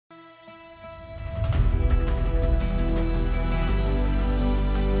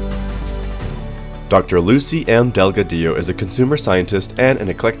Dr. Lucy M. Delgadillo is a consumer scientist and an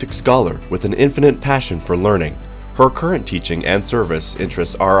eclectic scholar with an infinite passion for learning. Her current teaching and service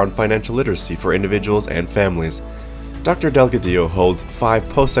interests are on financial literacy for individuals and families. Dr. Delgadillo holds 5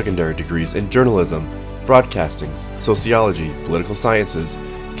 post-secondary degrees in journalism, broadcasting, sociology, political sciences,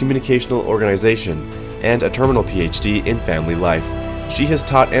 communicational organization, and a terminal Ph.D. in family life. She has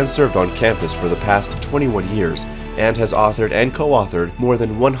taught and served on campus for the past 21 years and has authored and co-authored more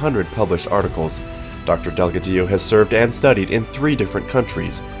than 100 published articles. Dr. Delgadillo has served and studied in 3 different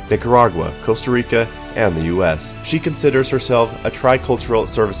countries: Nicaragua, Costa Rica, and the U.S. She considers herself a tricultural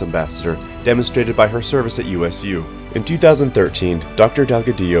service ambassador, demonstrated by her service at USU. In 2013, Dr.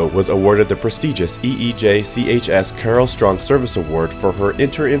 Delgadillo was awarded the prestigious EEJ-CHS Carol Strong Service Award for her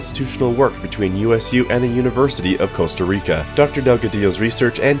interinstitutional work between USU and the University of Costa Rica. Dr. Delgadillo's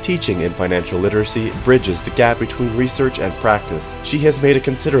research and teaching in financial literacy bridges the gap between research and practice. She has made a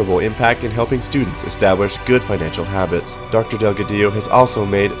considerable impact in helping students establish good financial habits. Dr. Delgadillo has also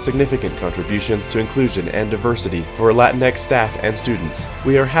made significant contributions to inclusion and diversity for Latinx staff and students.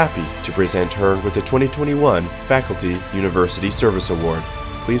 We are happy to present her with the 2021 Faculty University Service Award.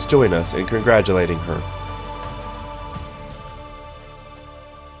 Please join us in congratulating her.